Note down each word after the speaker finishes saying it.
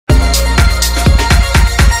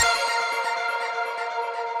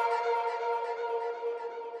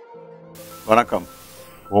வணக்கம்.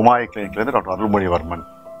 உமாய் கிளினிக்லேருந்து டாக்டர் அருள்மொழி வர்மன்.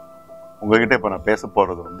 உங்ககிட்ட இப்போ நான் பேச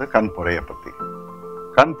போகிறது கண் புரையை பற்றி.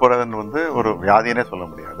 கண் புரைன்னு ஒரு வியாதினே சொல்ல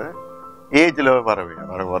முடியாது, ஏஜில்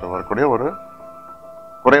வரக்கூடிய ஒரு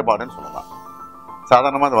குறைபாடுன்னு சொல்லலாம்.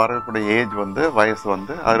 சாதாரணமாக அது வரக்கூடிய ஏஜ் வயசு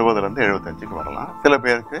 60லேருந்து 75க்கு வரலாம். சில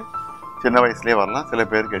பேருக்கு சின்ன வயசுலேயே வரலாம், சில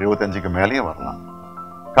பேருக்கு 75க்கு மேலேயும் வரலாம்.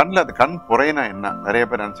 கண்ணில் அது கண் புரைனா என்ன? நிறைய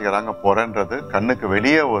பேர் நினச்சிக்கிறாங்க புரைன்றது கண்ணுக்கு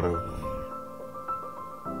வெளியே ஒரு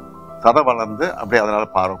சதை வளர்ந்து அப்படியே அதனால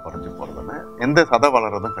பார்வை குறைஞ்சி போகிறதுன்னு. எந்த சதை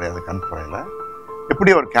வளர்றதும் கிடையாது கண் புரையில்.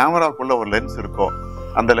 எப்படி ஒரு கேமராக்குள்ள ஒரு லென்ஸ் இருக்கோ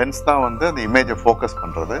அந்த லென்ஸ் தான் அந்த இமேஜை ஃபோக்கஸ்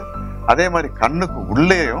பண்ணுறது. அதே மாதிரி கண்ணுக்கு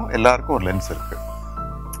உள்ளேயும் எல்லாருக்கும் ஒரு லென்ஸ் இருக்கு.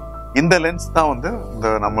 இந்த லென்ஸ் தான்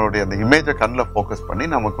இந்த நம்மளுடைய அந்த இமேஜை கண்ணில் ஃபோக்கஸ் பண்ணி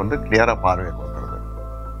நமக்கு கிளியராக பார்வையை கொடுக்குறது.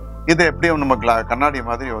 இது எப்படியும் நம்ம கண்ணாடி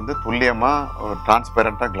மாதிரி துல்லியமாக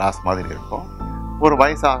டிரான்ஸ்பெரண்டாக கிளாஸ் மாதிரி இருக்கும். ஒரு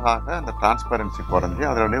வயசாக அந்த டிரான்ஸ்பரன்சி குறைஞ்சி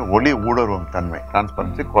அதனுடைய ஒளி ஊடுருவும் தன்மை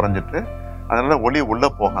டிரான்ஸ்பரன்சி குறைஞ்சிட்டு அதனால ஒளி உள்ளே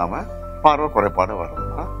போகாமல் பார்வை குறைபாடு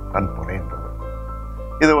வர்றது தான் கண் புரைன்றது.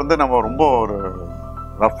 இது நம்ம ரொம்ப ஒரு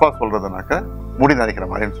ரஃப்பாக சொல்கிறதுனாக்க முடி நரைக்கிற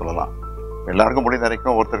மாதிரின்னு சொல்லலாம். எல்லாருக்கும் முடி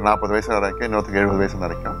நரைக்கும், ஒருத்தருக்கு 40 வயசு நரைக்கும், இன்னொருத்தருக்கு 70 வயசு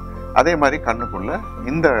நரைக்கும். அதே மாதிரி கண்ணுக்குள்ள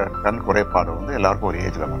இந்த கண் குறைபாடு எல்லாருக்கும் ஒரு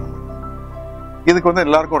ஏஜில் வருது. இதுக்கு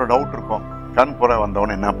எல்லாருக்கும் ஒரு டவுட் இருக்கும், கண் புரை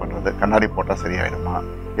வந்தவொடனே என்ன பண்ணுறது? கண்ணாடி போட்டால் சரியாயிடுமா,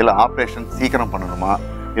 இல்லை ஆப்ரேஷன் சீக்கிரம் பண்ணணுமா,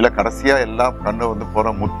 இல்லை கடைசியாக எல்லா கண்ணு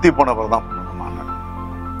புற முத்தி போனவரை தான் பண்ணணுமான்னு.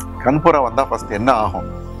 கண் புரை வந்தால் ஃபஸ்ட் என்ன ஆகும்?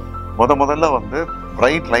 முதல்ல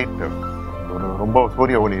பிரைட் லைட்டு, ஒரு ரொம்ப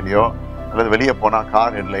சூரிய ஒளியிலையோ அல்லது வெளியே போனால்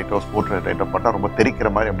கார் ஹெட்லைட்டோ ஸ்கூட்டர் ஹெட்லைட்டோ போட்டால் ரொம்ப தெரிக்கிற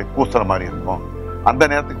மாதிரி அப்படி கூசுற மாதிரி இருக்கும். அந்த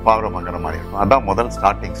நேரத்துக்கு பார்வை மங்குற மாதிரி இருக்கும். அதான் முதல்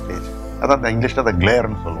ஸ்டார்டிங் ஸ்டேஜ். அதான் இந்த இங்கிலீஷில் அதை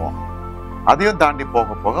கிளேர்னு சொல்லுவோம். அதையும் தாண்டி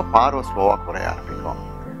போக போக பார்வை ஸ்லோவாக குறைய ஆரம்பிக்கும்.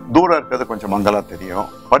 தூரம் இருக்கிறது கொஞ்சம் மங்கலாக தெரியும்.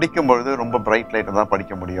 படிக்கும் பொழுது ரொம்ப பிரைட் லைட்டை தான்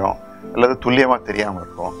படிக்க முடியும், அல்லது துல்லியமாக தெரியாமல்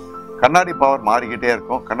இருக்கும். கண்ணாடி பவர் மாறிக்கிட்டே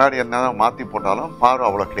இருக்கும். கண்ணாடி என்ன மாற்றி போட்டாலும் பார்வை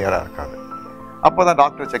அவ்வளோ கிளியராக இருக்காது. அப்போ தான்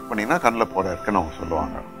டாக்டர் செக் பண்ணிங்கன்னா கண்ணில் புரை இருக்குன்னு அவங்க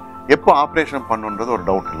சொல்லுவாங்க. எப்போ ஆப்ரேஷன் பண்ணுன்றது ஒரு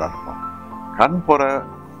டவுட் எல்லாம் இருக்கும். கண் புரை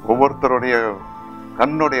ஒவ்வொருத்தருடைய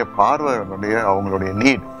கண்ணுடைய பார்வையுடைய அவங்களுடைய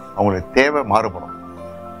நீட், அவங்களுடைய தேவை மாறுபடும்.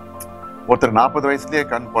 ஒருத்தர் 40 வயசுலேயே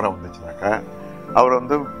கண் புரை வந்துச்சுனாக்க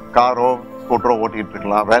அவர் காரோ ஸ்கூட்டரோ ஓட்டிகிட்டு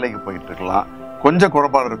இருக்கலாம், வேலைக்கு போயிட்டு இருக்கலாம். கொஞ்சம்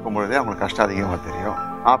குறைபாடு இருக்கும் பொழுதே அவங்களுக்கு கஷ்டம் அதிகமாக தெரியும்.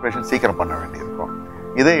 ஆப்ரேஷன் சீக்கிரம் பண்ண வேண்டியிருக்கும்.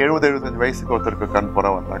 இதே 70-75 வயசுக்கு ஒருத்தருக்கு கண் புரை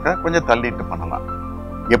வந்தாக்கா கொஞ்சம் தள்ளிட்டு பண்ணலாம்.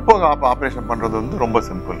 எப்போ ஆப்ரேஷன் பண்ணுறது ரொம்ப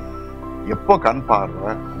சிம்பிள். எப்போ கண் பார்வை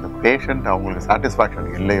அந்த பேஷண்ட் அவங்களுக்கு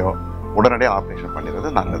சாட்டிஸ்ஃபேக்ஷன் இல்லையோ உடனடியாக ஆப்ரேஷன்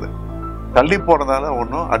பண்ணிடுறது நல்லது. தள்ளி போடுறதால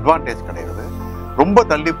ஒன்றும் அட்வான்டேஜ் கிடையாது. ரொம்ப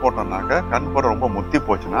தள்ளி போட்டோம்னாக்க கண் புரை ரொம்ப முத்தி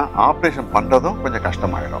போச்சுன்னா ஆப்ரேஷன் பண்ணுறதும் கொஞ்சம்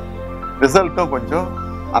கஷ்டமாயிடும். ரிசல்ட்டும் கொஞ்சம்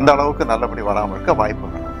அந்த அளவுக்கு நல்லபடி வராமல் இருக்க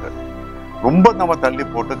வாய்ப்புகள் உண்டு. ரொம்ப நம்ம தள்ளி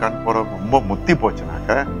போட்டு கண் புரை ரொம்ப முத்தி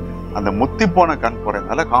போச்சுனாக்க அந்த முத்தி போன கண்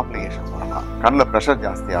புரைனால காம்ப்ளிகேஷன்ஸ் வரலாம். கண்ணில் ப்ரெஷர்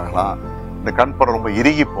ஜாஸ்தி ஆகலாம், இந்த கண் புரை ரொம்ப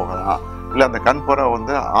இறுகி போகலாம், இல்லை அந்த கண் புரை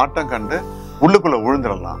ஆட்டம் கண்டு உள்ளுக்குள்ளே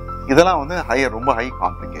விழுந்துடலாம். இதெல்லாம் ரொம்ப ஹை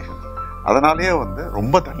காம்ப்ளிகேஷன்ஸ். அதனாலேயே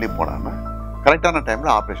ரொம்ப தள்ளி போடாமல் கரெக்டான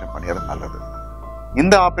டைமில் ஆப்ரேஷன் பண்ணிடுறது நல்லது.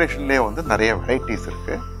 இந்த ஆப்ரேஷன்லேயே நிறைய வெரைட்டிஸ்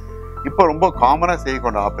இருக்குது. இப்போ ரொம்ப காமனாக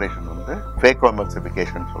செய்யக்கூடிய ஆப்ரேஷன்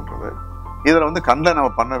Phacoemulsification சொல்கிறது. இதில் கண்ணில் நம்ம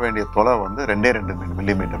பண்ண வேண்டிய தொலை 2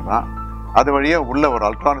 மில்லிமீட்டர் தான். அது வழியாக உள்ள ஒரு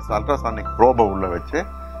அல்ட்ராசானிக் ப்ரோபை உள்ளே வச்சு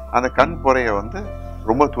அந்த கண் புரையை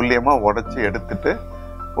ரொம்ப துல்லியமாக உடச்சி எடுத்துட்டு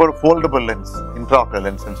ஒரு ஃபோல்டபுள் லென்ஸ், இன்ட்ராocular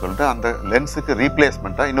லென்ஸ்ன்னு சொல்லிட்டு அந்த லென்ஸுக்கு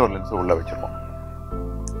ரீப்ளேஸ்மெண்ட்டாக இன்னொரு லென்ஸை உள்ளே வச்சுருவோம்.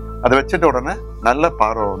 அதை வச்சுட்ட உடனே நல்ல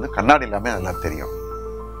பார்வை கண்ணாடி இல்லாமல் நல்லா தெரியும்.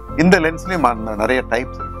 இந்த லென்ஸ்லேயும் நிறைய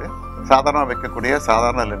டைப்ஸ் இருக்குது. சாதாரணமாக வைக்கக்கூடிய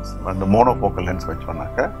சாதாரண லென்ஸ் அந்த மோனோஃபோக்கல் லென்ஸ்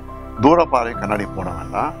வச்சோம்னாக்க தூர பார்வை கண்ணாடி போட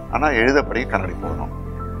வேண்டாம், ஆனால் எழுதப்படி கண்ணாடி போடணும்.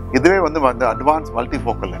 இதுவே அட்வான்ஸ்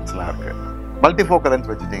மல்டிஃபோக்கல் லென்ஸ்லாம் இருக்குது. மல்டிஃபோக்கல் லென்ஸ்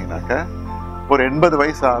வச்சுட்டிங்கனாக்க ஒரு 80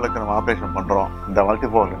 வயசு ஆளுக்கு நம்ம ஆப்ரேஷன் பண்ணுறோம், இந்த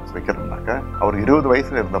மல்டிஃபோக்கல் லென்ஸ் வைக்கிறோம்னாக்க அவர் 20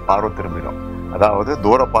 வயசில் இருந்த பார்வை திரும்பிடும். அதாவது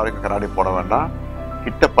தூர பார்வைக்கு கண்ணாடி போட வேண்டாம்,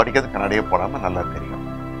 கிட்ட படிக்கிறது கண்ணாடியே போடாமல் நல்லா தெரியும்.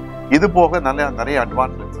 இது போக நிறைய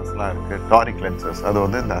அட்வான்ஸ் லென்சஸ்லாம் இருக்குது. டாரிக் லென்சஸ், அது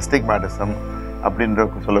இந்த அஸ்டிக்மேட்டிசம் அப்படின்ற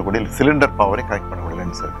சொல்லக்கூடிய சிலிண்டர் பவரை கரெக்ட் பண்ணக்கூடிய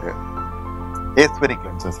லென்ஸ் இருக்குது. ஏஸ்பெரிக்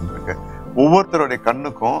லென்சஸ் இருக்குது. ஒவ்வொருத்தருடைய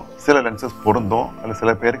கண்ணுக்கும் சில லென்சஸ் பொருந்தும், அல்லது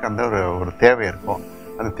சில பேருக்கு அந்த ஒரு தேவை இருக்கும்.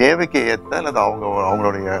 அந்த தேவைக்கு ஏற்ற அல்லது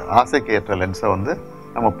அவங்களுடைய ஆசைக்கு ஏற்ற லென்ஸை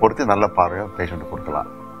நம்ம பொறுத்து நல்ல பார்வையை பேஷண்ட்டு கொடுக்கலாம்.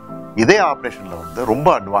 இதே ஆப்ரேஷனில் ரொம்ப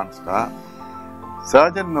அட்வான்ஸ்டாக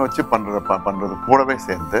சர்ஜன் வச்சு பண்ணுறது கூடவே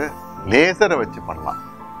சேர்ந்து லேசரை வச்சு பண்ணலாம்.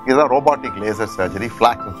 இதுதான் ரோபாட்டிக் லேசர் சர்ஜரி,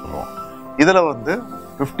 ஃப்ளாக்ஸ்ன்னு சொல்லுவோம். இதில்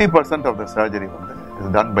 50% of the surgery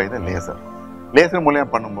is done by the laser. Laser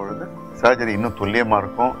மூலியம் பண்ணும்பொழுது சர்ஜரி இன்னும் துல்லியமாக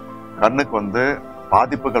இருக்கும். கண்ணுக்கு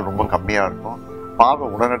பாதிப்புகள் ரொம்ப கம்மியாக இருக்கும். பார்வை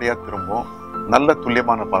உடனடியாக திரும்பும். நல்ல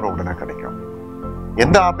துல்லியமான பார்வை உடனே கிடைக்கும்.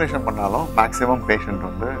 எந்த ஆப்ரேஷன் பண்ணாலும் மேக்ஸிமம் பேஷண்ட்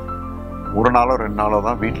ஒரு நாளோ 2 நாளோ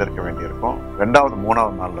தான் வீட்டில் இருக்க வேண்டியிருக்கும். 2வது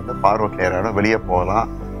 3வது நாள்லேருந்து பார்வை கிளியர் ஆகிடும். வெளியே போகலாம்,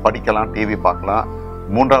 படிக்கலாம், டிவி பார்க்கலாம்.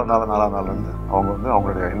 3வது நாள் 4வது நாள்லேருந்து அவங்க வந்து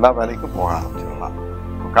அவங்களுடைய எல்லா வேலைக்கும் போக ஆரம்பிச்சிடலாம்.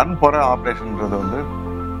 கண் புற ஆப்ரேஷன்ன்றது வந்து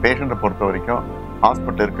பேஷண்ட்டை பொறுத்த வரைக்கும்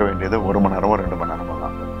ஹாஸ்பிட்டல் இருக்க வேண்டியது 1 மணி நேரமோ 2 மணி நேரமோ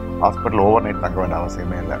தான். ஹாஸ்பிட்டல் ஓவர் நைட் தங்க வேண்டிய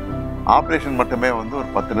அவசியமே இல்லை. ஆப்ரேஷன் மட்டுமே வந்து ஒரு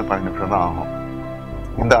 10-15 நிமிஷம் தான் ஆகும்.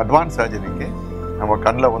 இந்த அட்வான்ஸ் சர்ஜரிக்கு நம்ம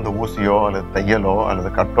கண்ணில் வந்து ஊசியோ அல்லது தையலோ அல்லது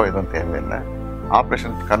கட்டோ எதுவும் தேவையில்லை.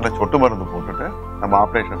 ஆப்ரேஷன் கண்ணில் சொட்டு மருந்து போட்டுட்டு நம்ம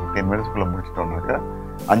ஆப்ரேஷன் 15 மினிட்ஸ்க்குள்ளே முடிச்சிட்டோம்னாக்க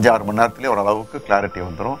 5-6 மணி நேரத்துலேயே ஓரளவுக்கு கிளாரிட்டி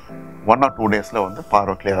வந்துடும். 1 or 2 டேஸில் வந்து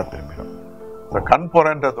பார்வை கிளியராக திரும்பிடும். ஸோ கண்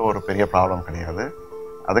புறன்றது ஒரு பெரிய ப்ராப்ளம் கிடையாது.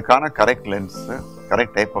 அதுக்கான correct lens,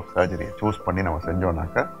 correct type of சர்ஜரியை choose பண்ணி நம்ம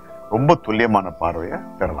செஞ்சோம்னாக்க ரொம்ப துல்லியமான பார்வையை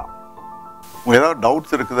பெறலாம். உங்களுக்கு ஏதாவது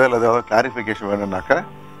டவுட்ஸ் இருக்குது அல்லது ஏதாவது கிளாரிஃபிகேஷன் வேணும்னாக்க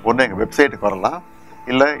ஒன்று எங்கள் வெப்சைட்டுக்கு வரலாம்,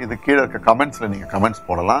 இல்லை இது கீழே இருக்க கமெண்ட்ஸில் நீங்கள் கமெண்ட்ஸ்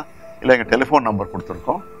போடலாம், இல்லை எங்கள் டெலிஃபோன் நம்பர்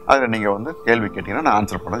கொடுத்துருக்கோம், அதில் நீங்கள் வந்து கேள்வி கேட்டிங்கன்னா நான்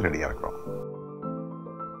ஆன்சர் பண்ண ரெடியாக இருக்கிறோம்.